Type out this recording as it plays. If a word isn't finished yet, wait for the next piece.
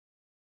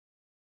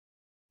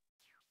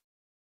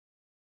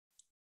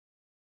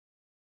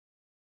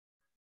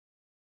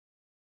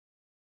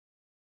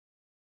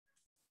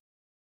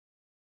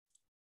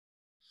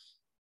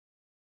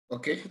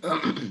Okay.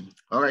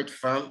 All right,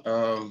 fam.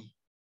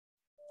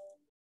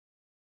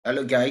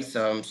 Hello, guys.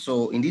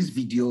 So in this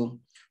video,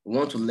 we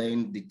want to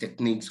learn the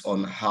techniques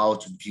on how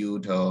to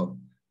build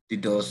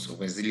DDoS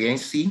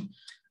resiliency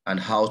and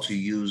how to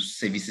use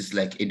services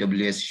like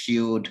AWS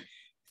Shield,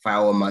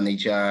 Firewall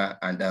Manager,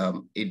 and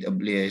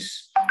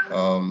AWS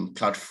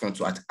CloudFront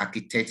to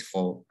architect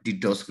for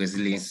DDoS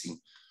resiliency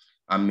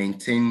and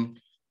maintain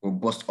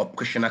robust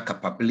operational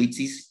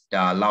capabilities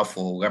that allow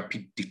for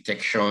rapid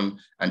detection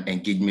and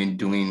engagement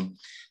during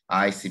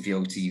high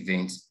severity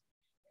events.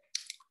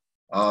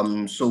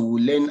 So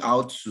we'll learn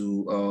how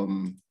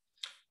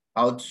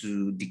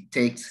to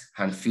detect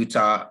and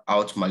filter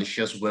out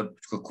malicious web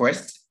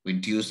requests,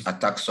 reduce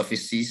attack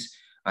surfaces,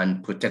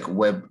 and protect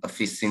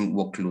web-facing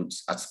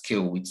workloads at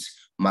scale with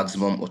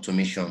maximum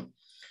automation.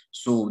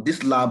 So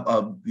this lab,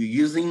 we're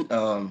using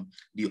the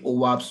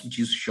OWASP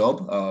Juice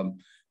Shop.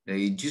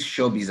 The Juice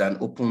Shop is an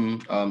open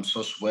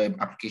source web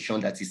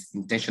application that is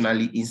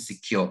intentionally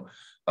insecure.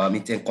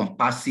 It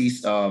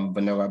encompasses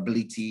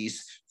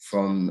vulnerabilities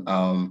from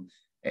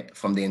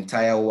the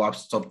entire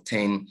OWASP top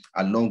 10,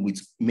 along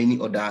with many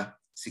other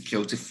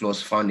security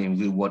flaws found in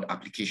real-world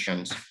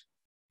applications.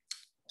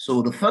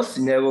 So the first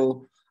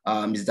scenario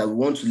is that we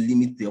want to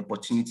limit the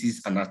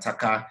opportunities an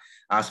attacker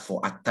has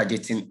for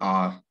targeting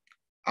our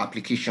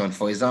application.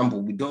 For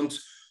example, we don't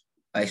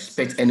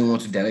expect anyone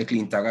to directly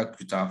interact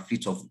with our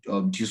fleet of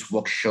Juice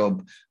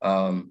Workshop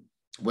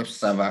web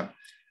server,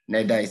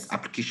 neither its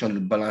application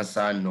load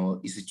balancer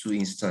nor EC2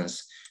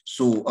 instance.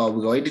 So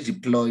we already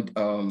deployed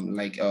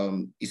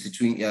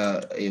EC2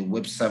 a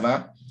web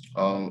server.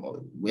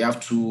 We have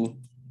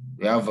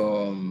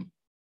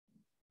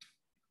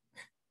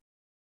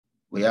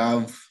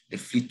a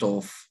fleet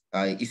of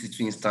EC2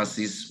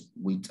 instances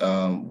with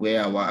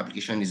where our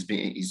application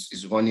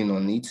is running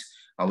on it,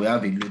 and we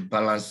have a load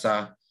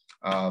balancer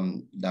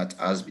that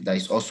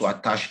is also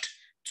attached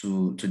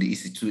to the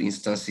EC2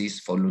 instances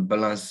for load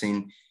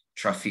balancing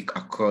traffic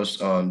across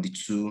the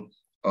two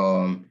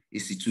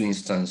EC2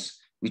 instance,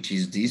 which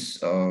is this.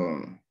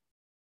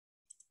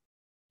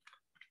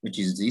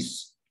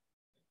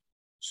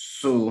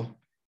 So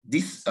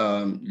this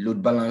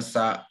load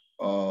balancer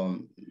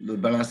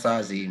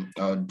has a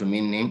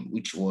domain name,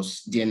 which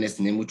was DNS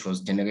name, which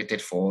was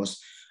generated for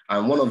us.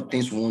 And one of the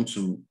things we want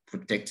to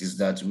protect is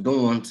that we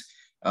don't want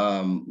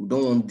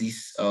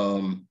this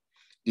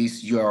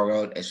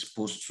URL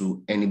exposed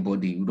to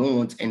anybody. We don't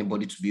want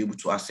anybody to be able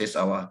to access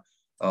our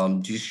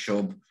Juice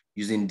Shop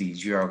using the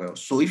URL.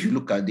 So if you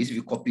look at this, if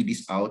you copy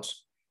this out,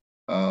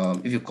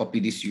 if you copy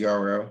this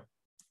URL,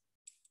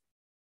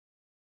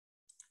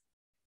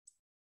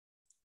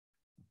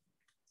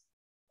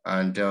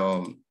 and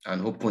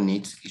open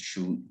it, it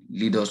should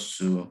lead us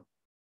to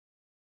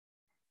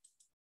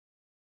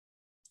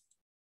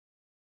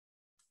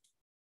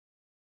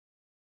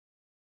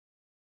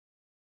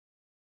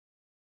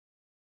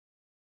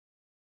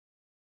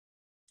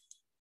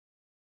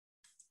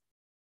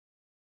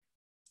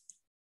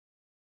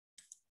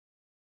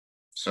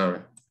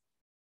sorry.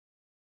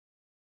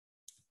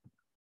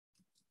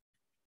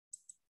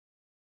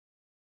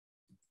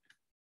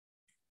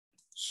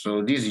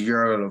 So this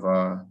URL of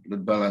our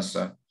load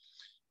balancer,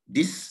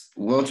 this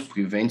we want to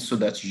prevent so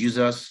that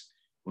users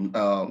will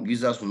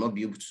not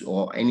be able to,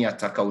 or any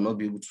attacker will not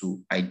be able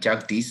to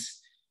hijack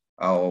this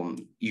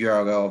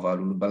URL of our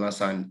load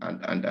balancer and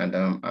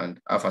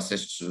have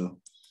access to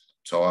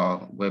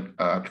our web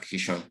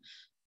application.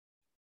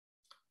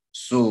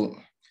 So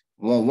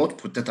we want to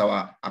protect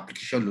our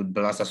application load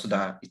balancer so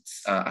that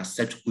it's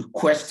accept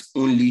requests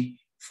only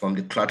from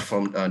the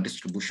CloudFront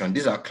distribution.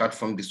 These are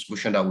CloudFront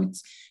distribution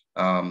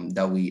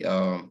that we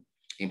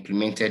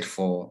implemented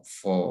for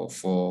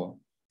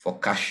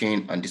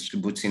caching and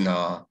distributing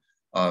our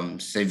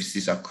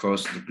services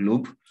across the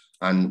globe,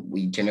 and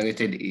we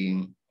generated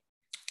a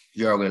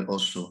URL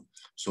also.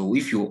 So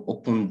if you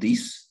open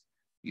this,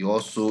 it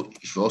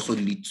should also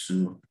lead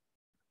to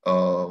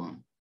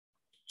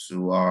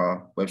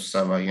our web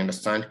server. You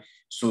understand?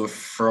 So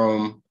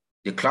from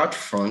the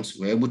CloudFront,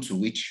 we're able to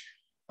reach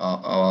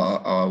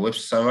our web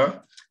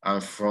server,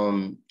 and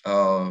from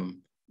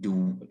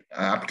the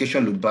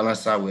application load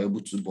balancer, we're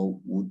able to, but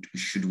we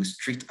should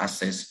restrict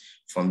access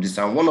from this.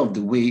 And one of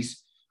the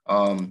ways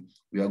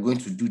we are going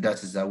to do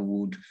that is that we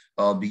would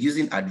be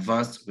using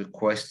advanced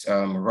request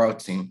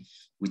routing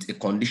with a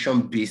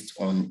condition based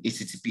on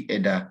HTTP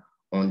header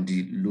on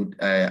the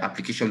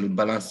application load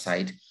balance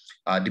side.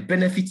 The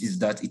benefit is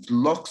that it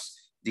locks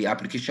the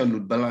application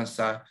load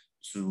balancer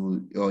to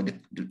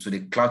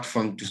the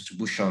CloudFront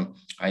distribution,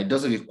 and it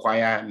doesn't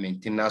require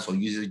maintenance or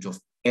usage of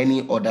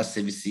any other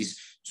services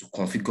to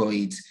configure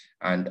it,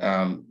 and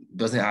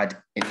doesn't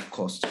add any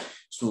cost.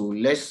 So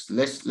let's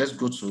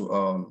go to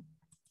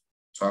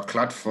our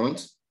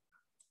CloudFront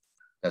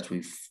that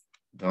we've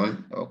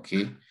done.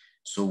 Okay,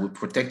 so we're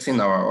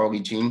protecting our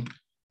origin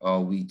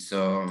with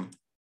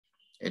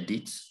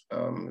edit.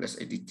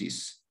 Let's edit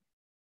this.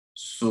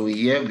 So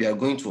here we are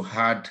going to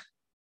add.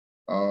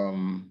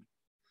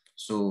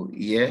 So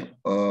here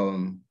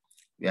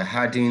we are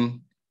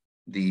adding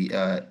the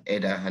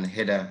header and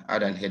header,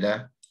 add an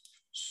header.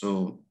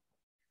 So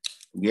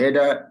the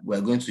header,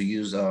 we're going to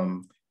use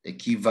the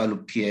key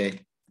value pair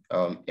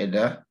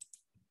header,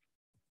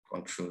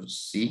 Control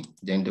C.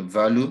 Then the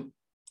value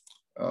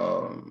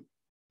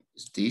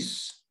is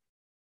this,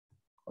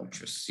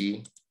 Control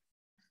C.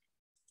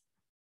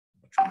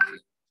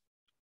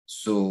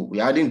 So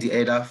we're adding the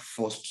header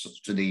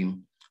first to the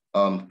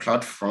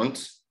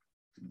CloudFront.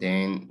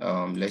 Then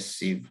let's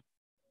save.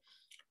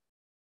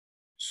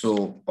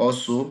 So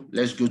also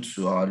let's go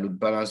to our load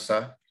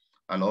balancer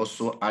and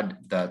also add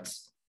that.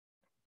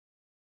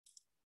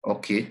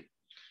 Okay,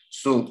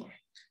 so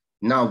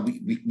now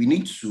we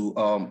need to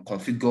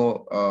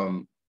configure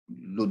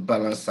load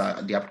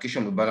balancer, the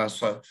application load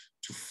balancer,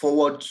 to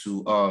forward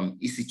to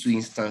EC2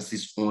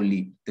 instances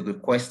only the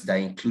requests that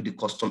include the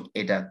custom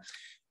header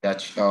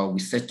that we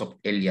set up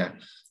earlier.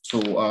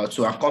 So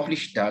to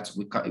accomplish that,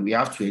 we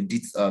have to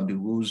edit the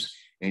rules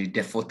in the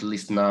default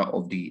listener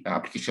of the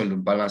application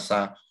load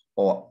balancer,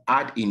 or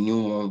add a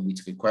new one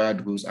with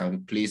required rules and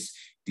replace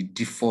the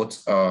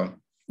default.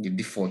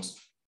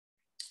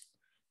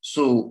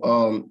 So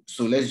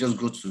so let's just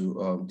go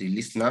to the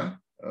listener.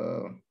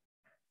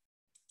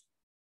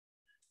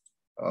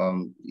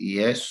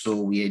 Yeah, so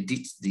we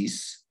edit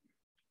this.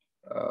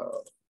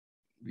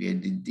 We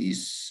edit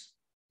this.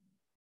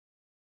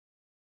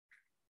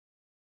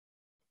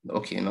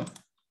 Okay, no,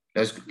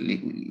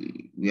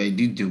 we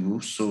edit the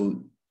rules.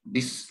 So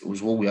this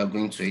is what we are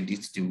going to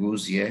edit, the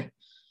rules here.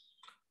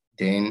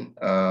 Then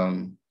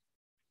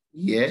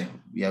yeah,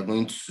 we are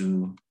going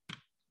to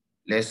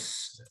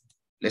let's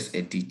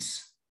edit.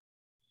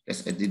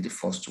 Let's edit the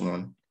first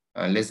one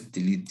and let's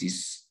delete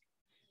this.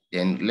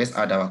 Then let's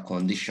add our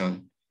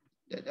condition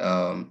that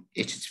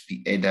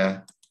HTTP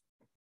header.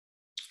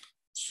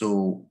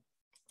 So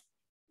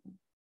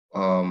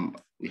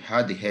we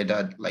had the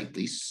header like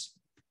this,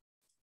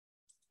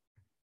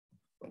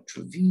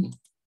 Control V,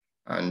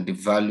 and the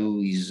value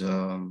is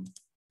Control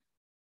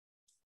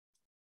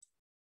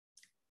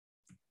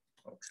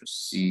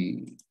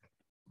C.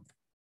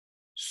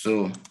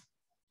 So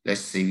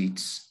let's save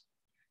it.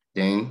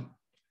 Then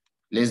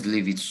let's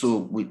leave it. So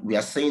we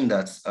are saying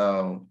that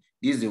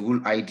this is the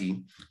rule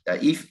ID,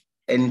 that if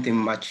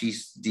anything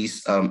matches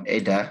this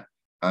header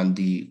and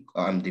the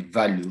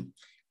value,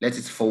 let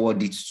it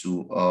forward it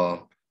to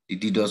the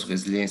DDoS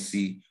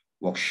resiliency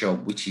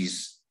workshop, which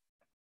is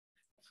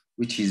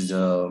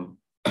the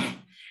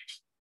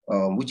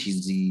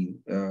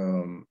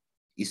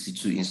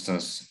EC2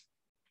 instances.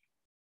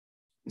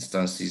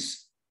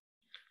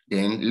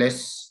 Then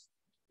let's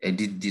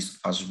edit this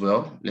as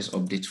well. Let's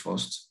update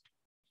first.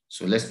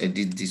 So let's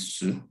edit this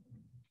too.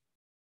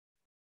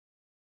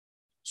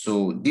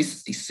 So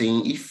this is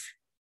saying if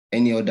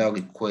any other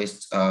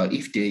request,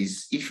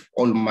 if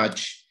all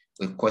match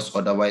requests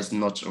otherwise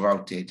not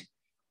routed,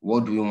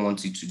 what do we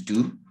want it to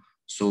do?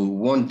 So we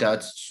want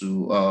that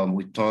to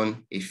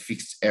return a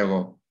fixed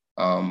error,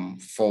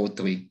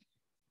 403.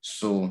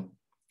 So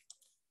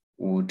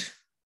we'll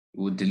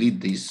delete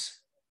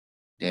this,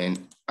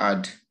 then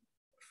add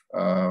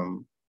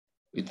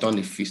return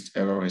a fixed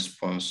error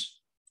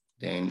response,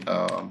 then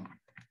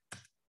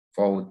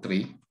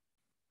 403.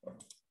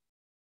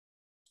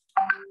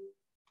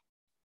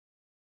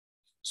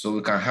 So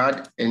we can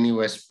add any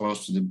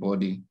response to the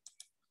body,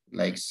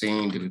 like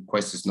saying the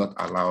request is not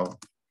allowed.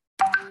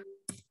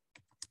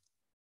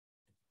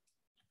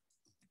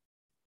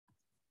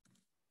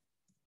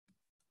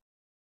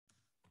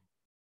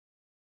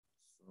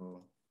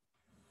 So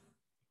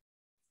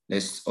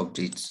let's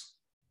update.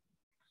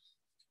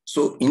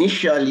 So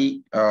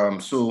initially,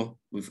 so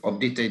we've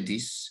updated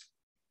this.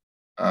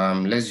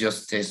 Let's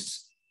just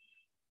test.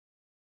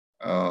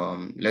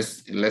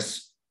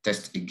 Let's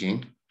test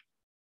again.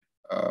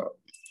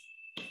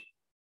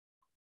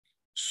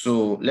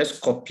 So let's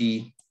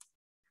copy.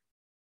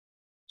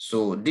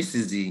 So this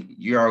is the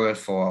URL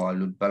for our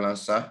load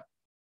balancer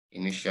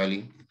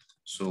initially.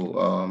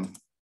 So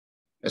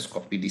let's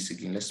copy this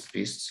again. Let's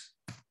paste.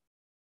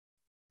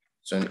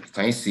 So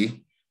can you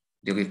see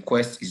the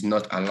request is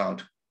not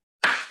allowed?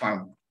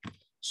 Bam.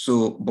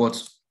 So,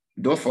 but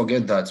don't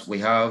forget that we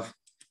have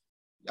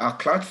our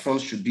CloudFront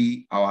should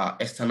be our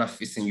external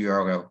facing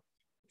URL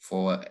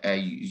for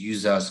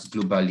users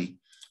globally.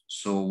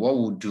 So what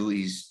we'll do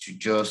is to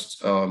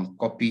just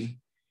copy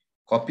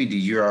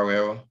the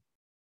URL.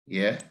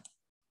 Yeah.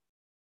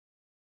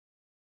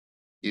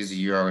 Is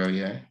the URL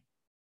here.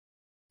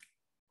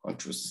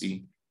 Control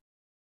C.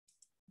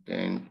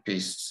 Then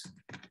paste.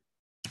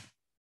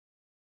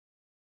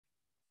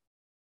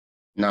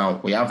 Now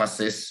we have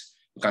access.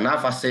 We can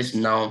have access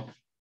now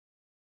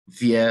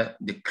via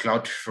the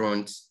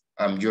CloudFront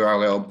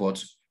URL,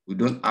 but we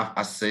don't have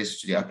access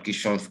to the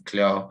application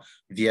cloud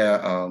via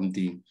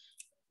the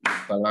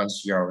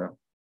balance URL.